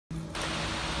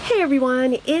Hey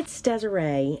everyone, it's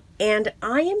Desiree, and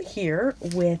I am here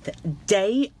with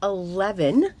day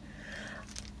 11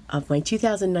 of my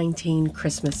 2019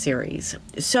 Christmas series.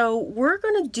 So we're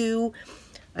going to do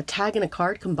a tag and a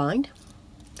card combined,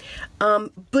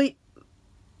 but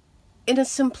in a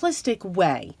simplistic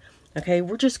way. Okay,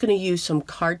 we're just going to use some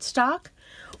cardstock.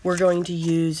 We're going to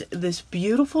use this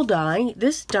beautiful die.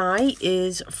 This die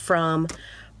is from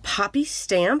Poppy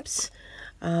Stamps.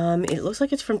 It looks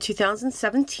like it's from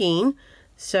 2017,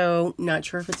 so not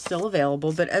sure if it's still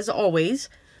available, but as always,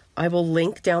 I will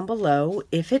link down below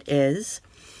if it is.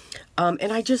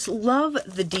 And I just love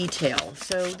the detail.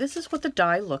 So this is what the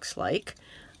die looks like.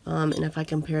 And if I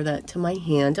compare that to my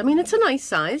hand, I mean, it's a nice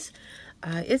size.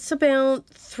 It's about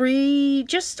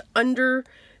just under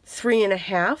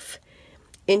 3.5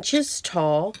 inches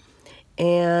tall,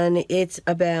 and it's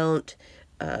about,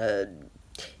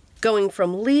 going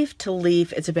from leaf to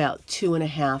leaf, it's about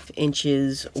 2.5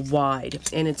 inches wide,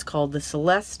 and it's called the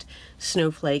Celeste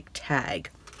Snowflake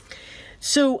Tag.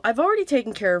 So I've already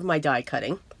taken care of my die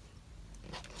cutting,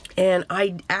 and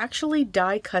I actually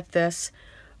die cut this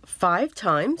 5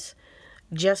 times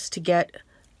just to get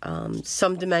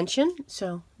some dimension,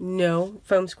 so no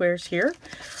foam squares here.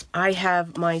 I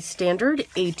have my standard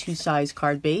A2 size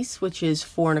card base, which is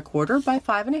 4 1/4 by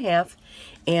 5.5,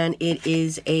 and it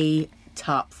is a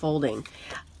top folding.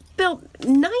 About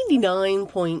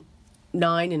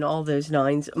 99.9 in all those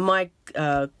nines. My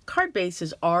card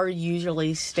bases are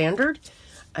usually standard,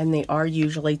 and they are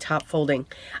usually top folding.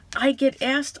 I get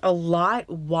asked a lot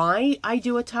why I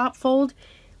do a top fold.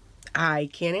 I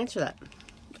can't answer that.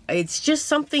 It's just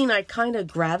something I kind of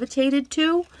gravitated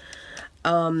to.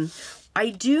 I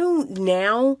do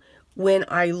now, when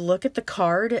I look at the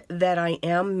card that I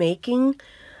am making,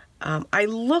 I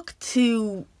look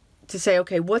to say,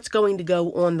 okay, what's going to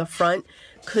go on the front?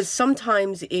 Because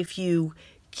sometimes if you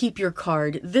keep your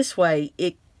card this way,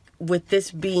 with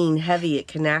this being heavy, it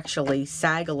can actually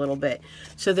sag a little bit.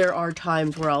 So there are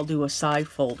times where I'll do a side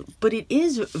fold, but it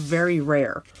is very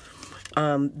rare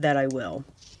that I will.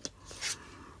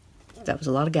 That was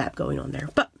a lot of gap going on there.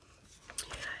 But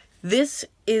this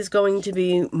is going to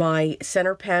be my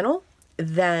center panel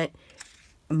that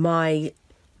my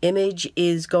image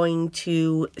is going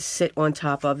to sit on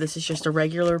top of. This is just a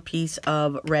regular piece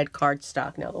of red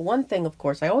cardstock. Now, the one thing, of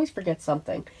course, I always forget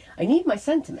something. I need my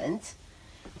sentiment.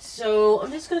 So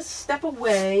I'm just going to step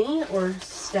away or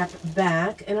step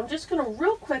back, and I'm just going to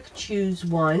real quick choose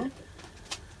one.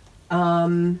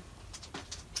 Of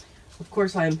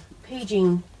course, I'm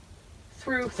paging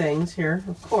through things here,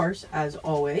 of course, as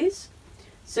always.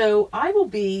 So I will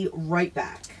be right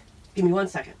back. Give me 1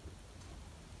 second.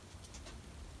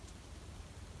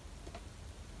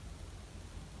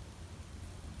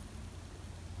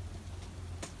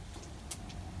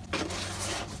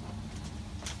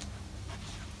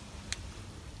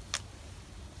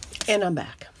 And I'm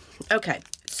back. Okay,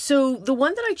 so the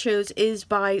one that I chose is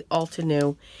by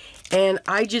Altenew, and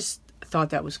I just thought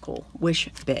that was cool. Wish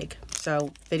big.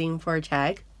 So fitting for a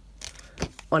tag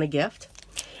on a gift.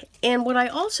 And what I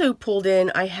also pulled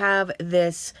in, I have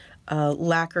this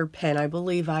lacquer pen. I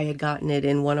believe I had gotten it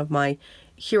in one of my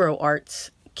Hero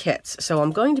Arts kits. So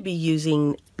I'm going to be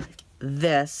using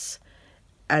this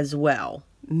as well.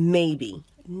 Maybe.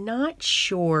 Not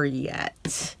sure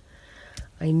yet.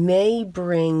 I may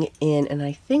bring in, and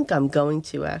I think I'm going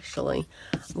to actually,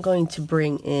 I'm going to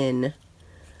bring in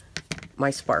my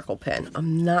sparkle pen.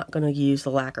 I'm not going to use the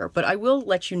lacquer, but I will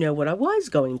let you know what I was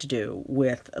going to do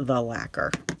with the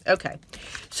lacquer. Okay,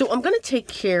 so I'm going to take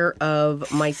care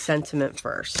of my sentiment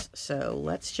first. So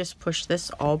let's just push this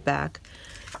all back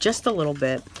just a little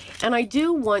bit. And I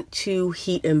do want to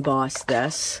heat emboss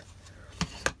this.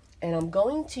 And I'm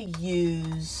going to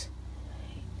use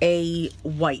a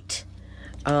white.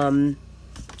 Well,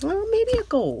 maybe a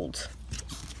gold.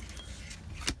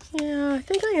 Yeah, I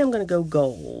think I am going to go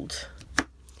gold.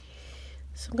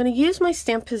 So I'm going to use my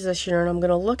stamp positioner, and I'm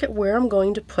going to look at where I'm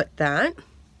going to put that.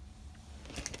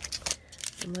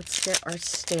 And let's get our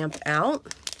stamp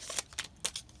out.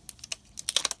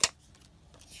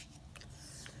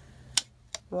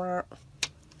 All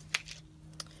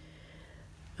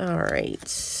right,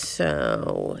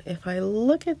 so if I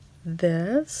look at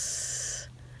this,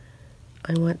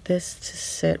 I want this to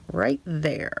sit right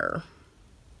there.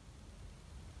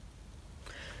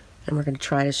 And we're going to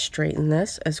try to straighten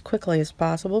this as quickly as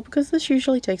possible because this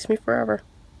usually takes me forever.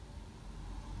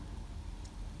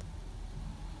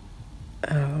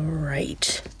 All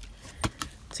right.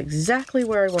 It's exactly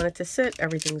where I want it to sit.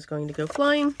 Everything's going to go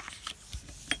flying.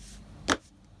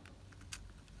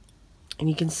 And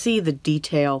you can see the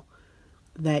detail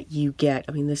that you get.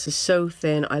 I mean, this is so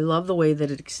thin. I love the way that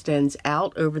it extends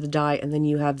out over the die, and then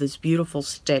you have this beautiful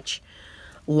stitch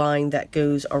line that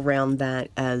goes around that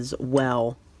as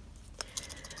well.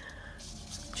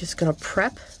 Just gonna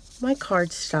prep my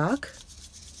cardstock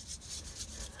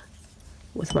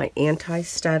with my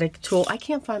anti-static tool. I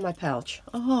can't find my pouch.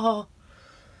 Oh,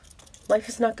 life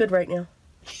is not good right now.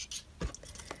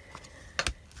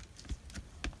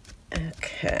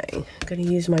 Okay, I'm going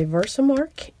to use my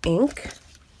Versamark ink.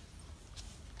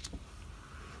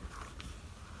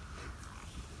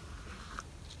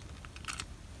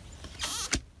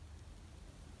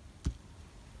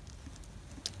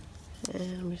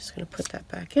 And I'm just going to put that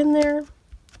back in there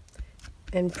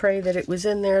and pray that it was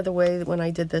in there the way that when I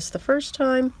did this the first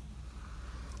time,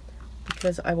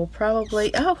 because I will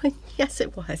probably, oh, yes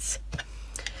it was.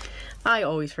 I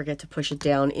always forget to push it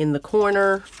down in the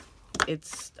corner.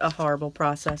 It's a horrible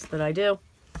process that I do.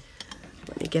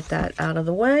 Let me get that out of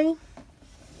the way.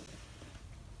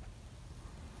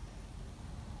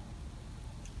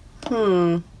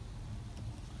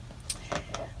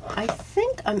 I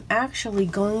think I'm actually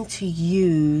going to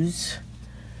use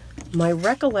my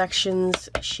Recollections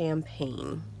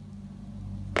Champagne.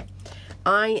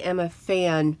 I am a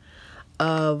fan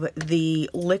of the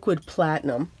Liquid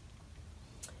Platinum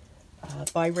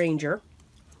by Ranger.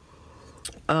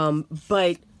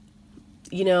 But,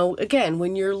 you know, again,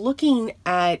 when you're looking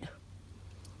at,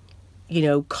 you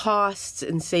know, costs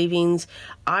and savings,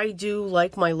 I do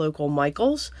like my local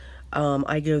Michaels.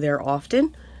 I go there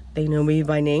often. They know me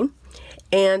by name.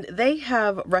 And they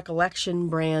have Recollection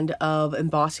brand of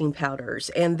embossing powders.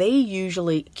 And they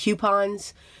usually,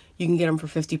 coupons, you can get them for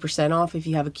 50% off if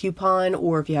you have a coupon,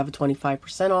 or if you have a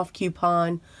 25% off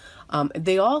coupon.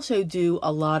 They also do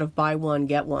a lot of buy one,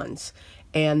 get ones.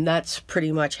 And that's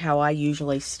pretty much how I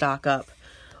usually stock up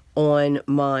on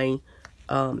my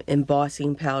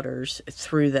embossing powders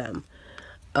through them.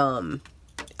 And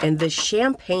the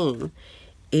champagne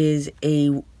is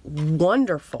a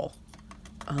wonderful,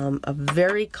 a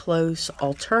very close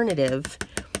alternative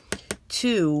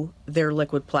to their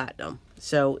Liquid Platinum.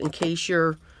 So in case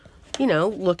you're, you know,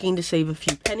 looking to save a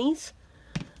few pennies,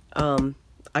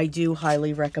 I do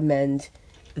highly recommend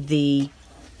the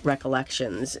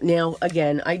Recollections. Now,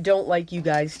 again, I don't like you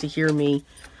guys to hear me,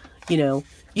 you know,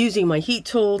 using my heat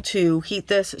tool to heat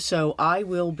this, so I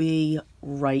will be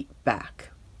right back.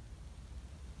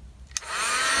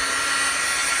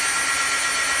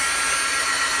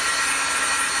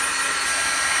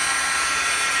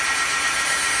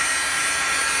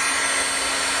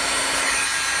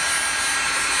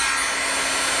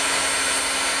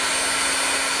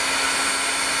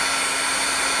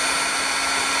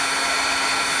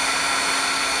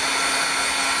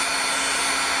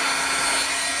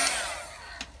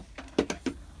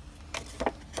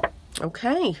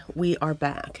 Okay, we are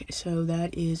back. So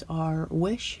that is our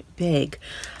Wish Big.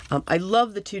 I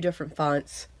love the two different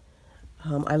fonts.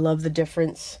 I love the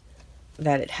difference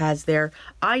that it has there.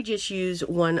 I just use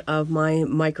one of my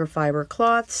microfiber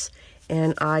cloths,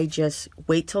 and I just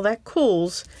wait till that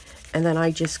cools, and then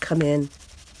I just come in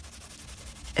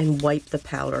and wipe the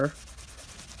powder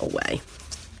away.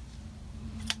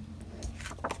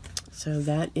 So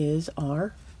that is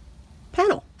our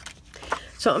panel.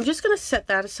 So I'm just going to set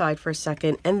that aside for a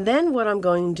second, and then what I'm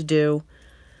going to do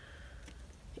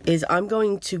is I'm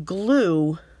going to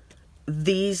glue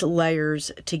these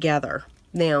layers together.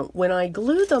 Now, when I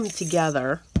glue them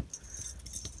together,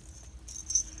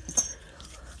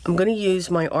 I'm going to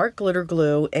use my art glitter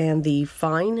glue and the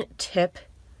fine tip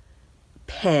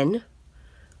pen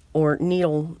or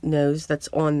needle nose that's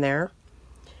on there.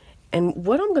 And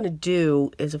what I'm going to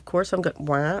do is, of course, I'm going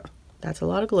to, that's a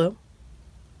lot of glue.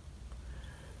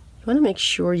 You want to make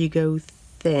sure you go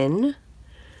thin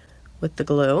with the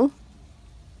glue.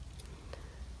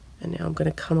 And now I'm going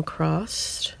to come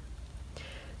across.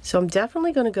 So I'm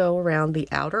definitely going to go around the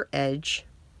outer edge.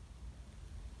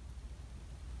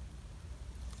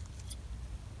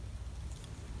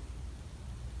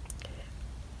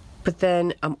 But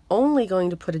then I'm only going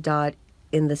to put a dot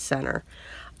in the center.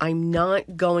 I'm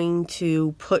not going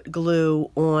to put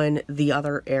glue on the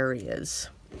other areas.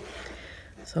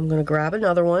 So I'm going to grab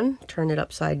another one, turn it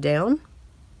upside down,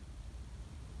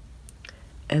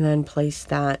 and then place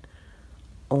that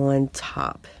on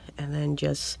top, and then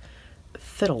just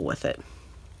fiddle with it.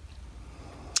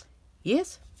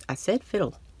 Yes, I said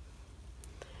fiddle.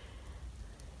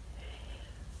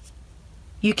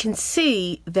 You can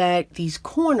see that these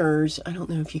corners, I don't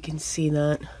know if you can see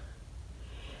that,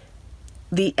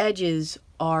 the edges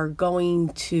are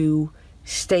going to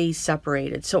stay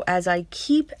separated. So as I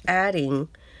keep adding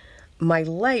my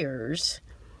layers,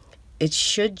 it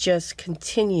should just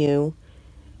continue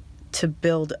to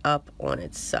build up on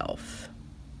itself.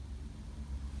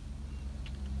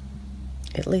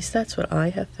 At least that's what I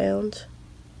have found.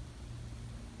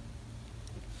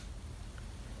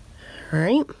 All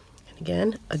right, and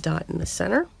again, a dot in the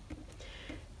center.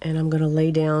 And I'm going to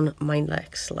lay down my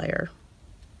next layer.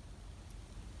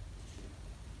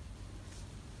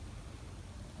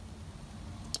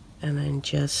 And then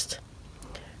just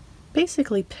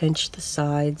basically pinch the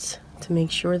sides to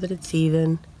make sure that it's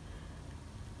even.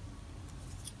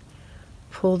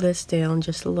 Pull this down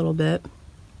just a little bit.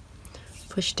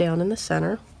 Push down in the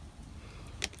center.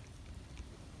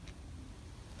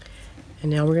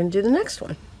 And now we're going to do the next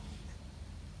one.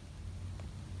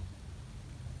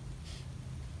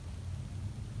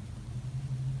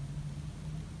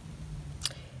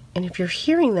 And if you're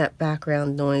hearing that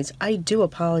background noise, I do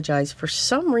apologize. For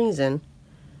some reason,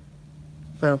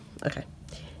 well, okay,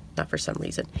 not for some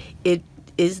reason. It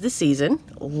is the season,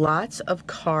 lots of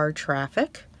car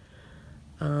traffic,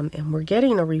 and we're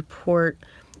getting a report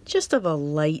just of a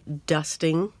light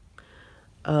dusting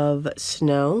of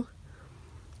snow.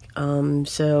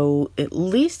 So at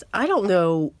least, I don't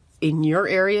know in your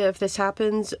area if this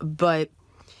happens, but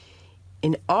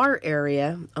in our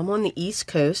area, I'm on the East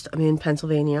Coast. I'm in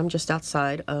Pennsylvania. I'm just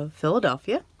outside of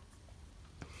Philadelphia.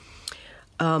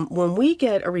 When we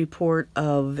get a report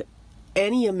of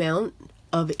any amount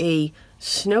of a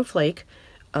snowflake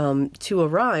to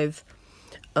arrive,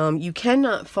 you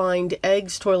cannot find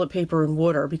eggs, toilet paper, and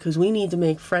water because we need to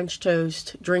make French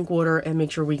toast, drink water, and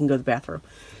make sure we can go to the bathroom.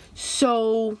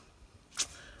 So,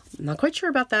 I'm not quite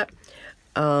sure about that.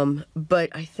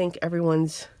 But I think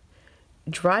everyone's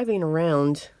driving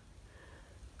around,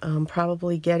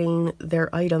 probably getting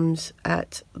their items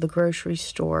at the grocery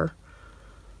store.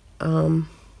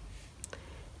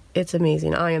 It's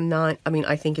amazing.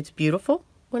 I think it's beautiful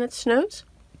when it snows.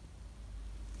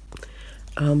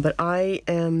 But I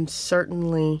am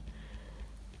certainly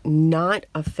not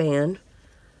a fan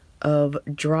of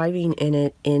driving in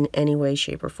it in any way,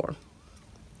 shape, or form.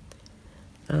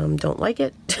 Don't like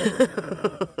it.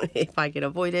 If I can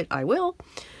avoid it, I will.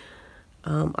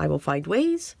 I will find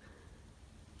ways.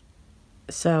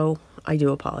 So I do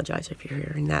apologize if you're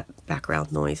hearing that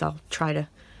background noise. I'll try to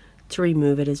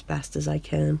remove it as best as I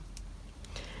can.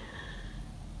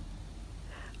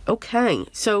 Okay,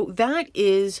 so that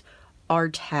is our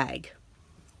tag.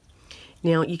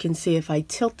 Now you can see if I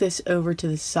tilt this over to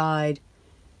the side,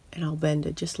 and I'll bend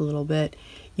it just a little bit,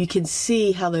 you can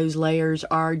see how those layers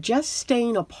are just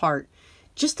staying apart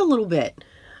just a little bit.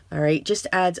 All right, just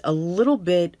adds a little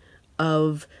bit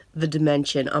of the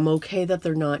dimension. I'm okay that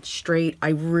they're not straight. I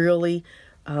really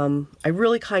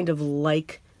kind of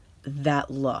like that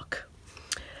look.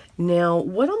 Now,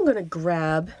 what I'm going to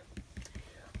grab,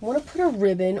 I want to put a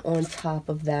ribbon on top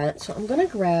of that. So I'm going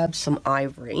to grab some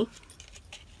ivory.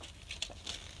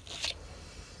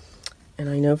 And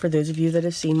I know for those of you that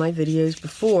have seen my videos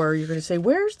before, you're going to say,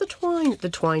 where's the twine? The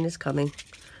twine is coming.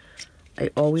 I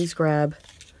always grab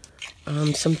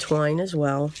some twine as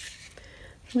well.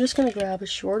 I'm just going to grab a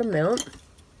short amount.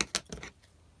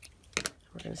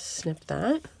 We're going to snip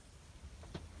that.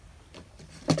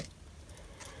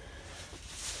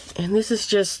 And this is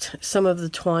just some of the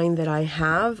twine that I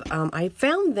have. I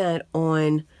found that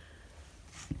on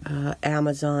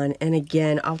Amazon, and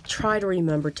again, I'll try to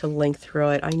remember to link through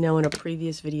it. I know in a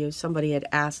previous video somebody had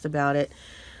asked about it,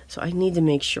 so I need to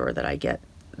make sure that I get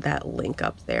that link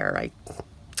up there.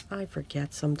 I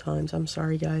forget sometimes. I'm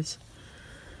sorry, guys.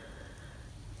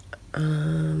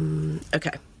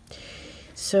 Okay.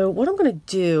 So what I'm going to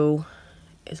do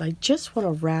is I just want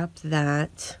to wrap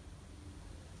that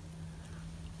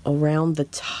around the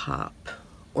top,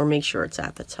 or make sure it's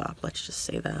at the top. Let's just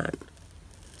say that.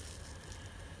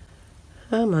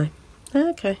 Oh my.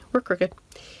 Okay, we're crooked.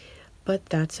 But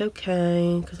that's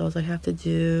okay, because all I have to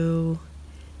do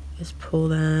is pull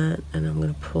that, and I'm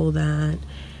going to pull that.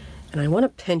 And I want to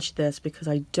pinch this because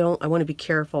I want to be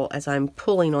careful as I'm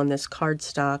pulling on this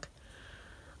cardstock.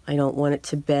 I don't want it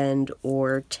to bend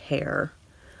or tear.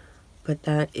 But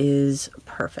that is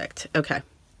perfect. Okay.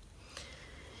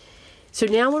 So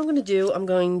now what I'm going to do, I'm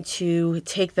going to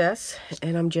take this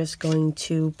and I'm just going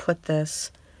to put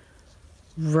this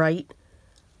right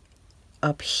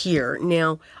up here.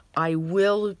 Now, I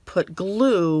will put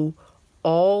glue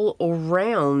all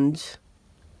around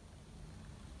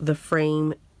the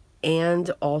frame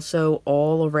and also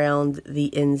all around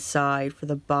the inside for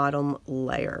the bottom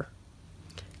layer,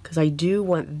 because I do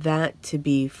want that to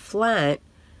be flat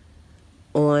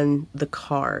on the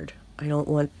card. I don't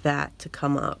want that to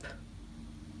come up.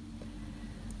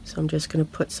 So I'm just going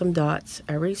to put some dots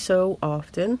every so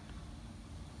often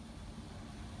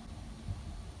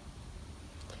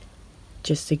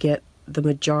just to get the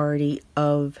majority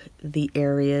of the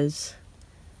areas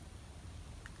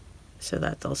so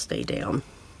that they'll stay down.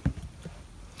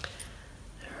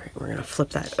 All right, we're going to flip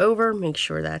that over, make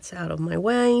sure that's out of my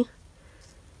way.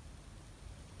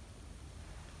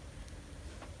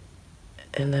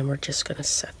 And then we're just going to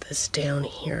set this down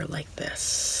here like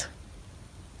this.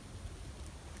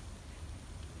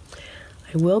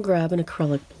 I will grab an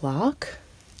acrylic block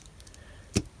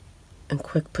and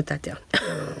quick put that down.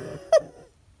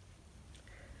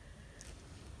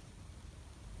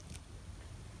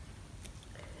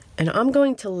 And I'm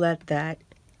going to let that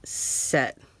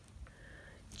set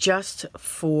just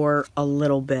for a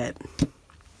little bit.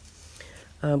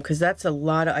 Because that's a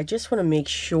lot of, I just want to make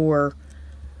sure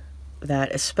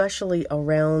that especially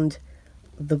around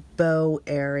the bow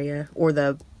area or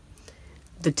the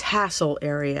tassel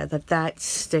area, that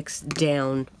sticks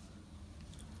down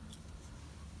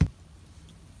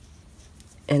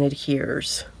and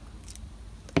adheres.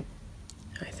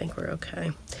 I think we're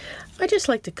okay. I just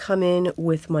like to come in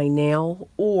with my nail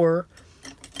or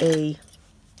a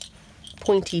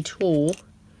pointy tool,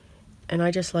 and I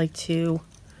just like to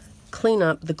clean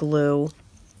up the glue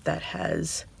that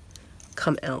has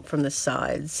come out from the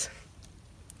sides.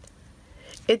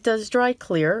 It does dry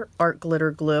clear, art glitter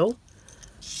glue,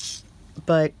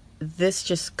 but this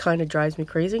just kind of drives me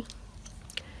crazy.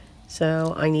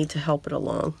 So I need to help it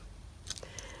along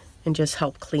and just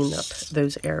help clean up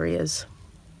those areas.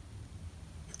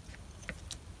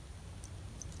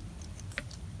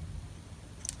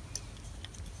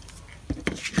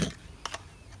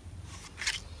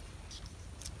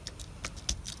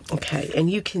 Okay, and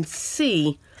you can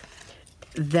see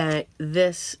that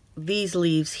these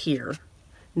leaves here,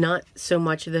 not so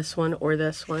much this one or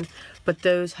this one, but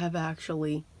those have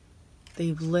actually,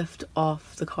 they've lifted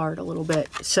off the card a little bit.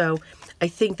 So I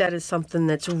think that is something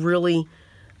that's really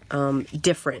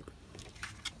different.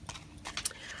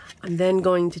 I'm then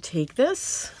going to take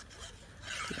this,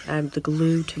 add the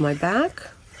glue to my back.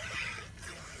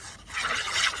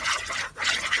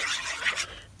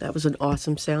 That was an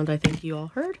awesome sound I think you all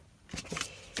heard.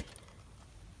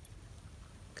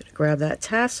 Gonna grab that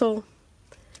tassel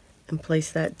and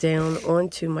place that down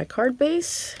onto my card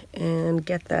base and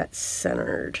get that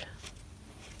centered.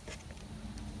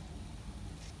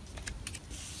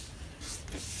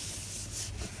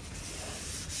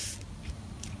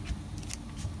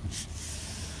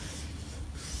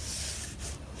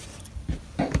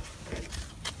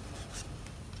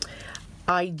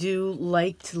 I do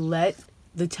like to let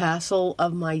the tassel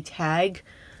of my tag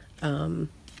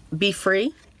be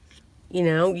free. You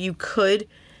know, you could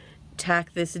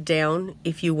tack this down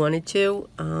if you wanted to,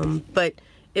 but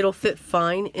it'll fit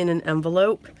fine in an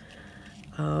envelope.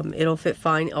 It'll fit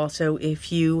fine also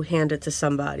if you hand it to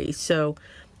somebody. So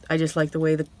I just like the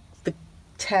way the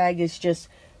tag is just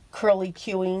curly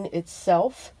cueing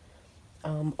itself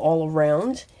all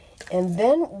around. And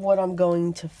then what I'm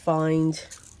going to find,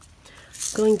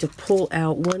 I'm going to pull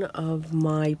out one of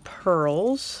my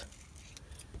pearls.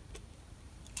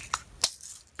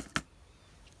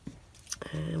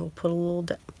 And we'll put a little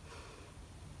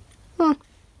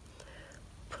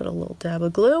dab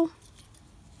of glue.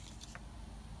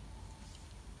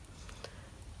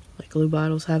 My glue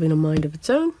bottle's having a mind of its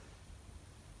own.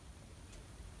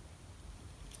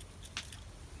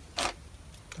 I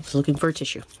was looking for a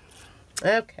tissue.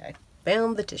 Okay,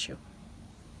 found the tissue.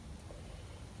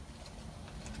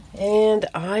 And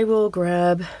I will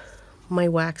grab my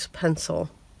wax pencil.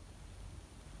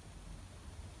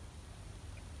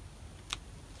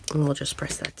 And we'll just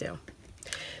press that down.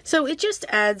 So it just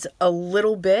adds a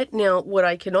little bit. Now, what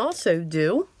I can also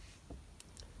do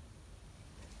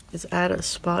is add a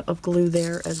spot of glue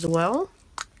there as well.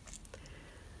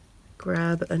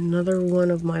 Grab another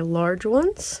one of my large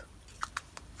ones.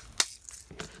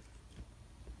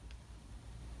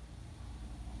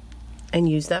 And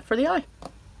use that for the eye.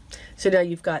 So now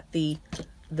you've got the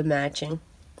matching.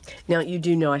 Now you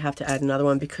do know I have to add another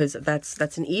one because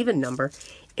that's an even number.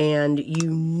 And you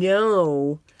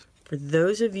know, for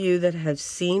those of you that have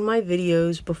seen my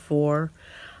videos before,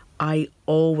 I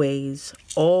always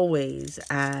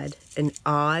add an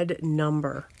odd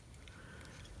number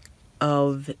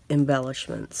of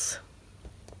embellishments.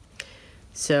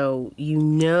 So you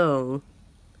know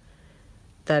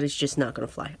that is just not going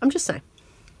to fly. I'm just saying.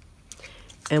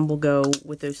 And we'll go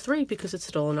with those 3 because it's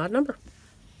still an odd number.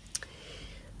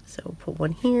 So we'll put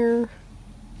one here.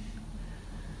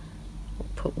 We'll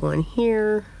put one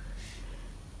here.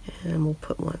 And we'll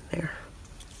put one there.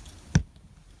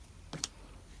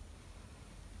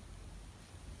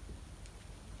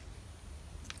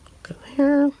 Go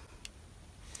there.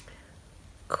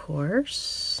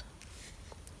 course.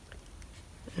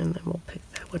 And then we'll pick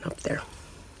that one up there.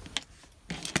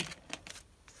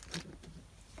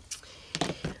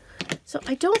 So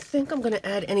I don't think I'm going to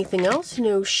add anything else.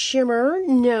 No shimmer,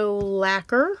 no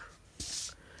lacquer.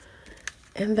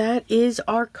 And that is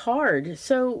our card.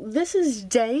 So this is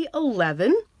day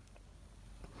 11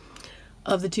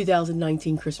 of the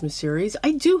 2019 Christmas series.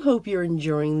 I do hope you're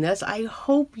enjoying this. I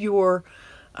hope you're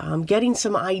getting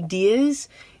some ideas,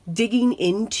 digging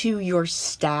into your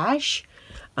stash.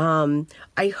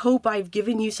 I hope I've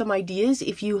given you some ideas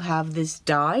if you have this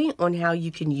die on how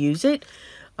you can use it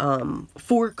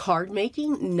for card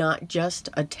making, not just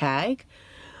a tag.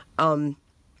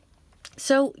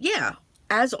 So yeah,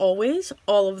 as always,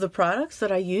 all of the products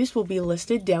that I use will be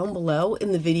listed down below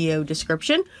in the video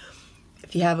description.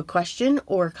 If you have a question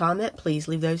or a comment, please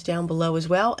leave those down below as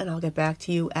well, and I'll get back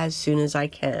to you as soon as I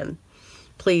can.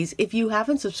 Please, if you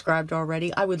haven't subscribed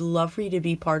already, I would love for you to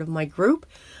be part of my group.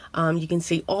 You can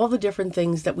see all the different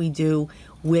things that we do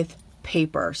with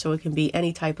paper, so it can be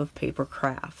any type of paper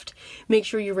craft. Make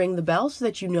sure you ring the bell so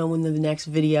that you know when the next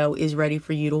video is ready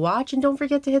for you to watch, and don't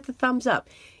forget to hit the thumbs up.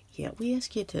 Yeah, we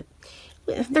ask you to.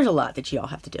 There's a lot that you all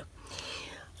have to do.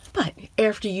 But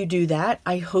after you do that,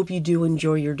 I hope you do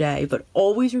enjoy your day. But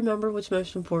always remember what's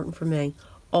most important for me.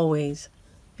 Always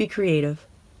be creative.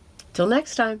 Till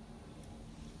next time.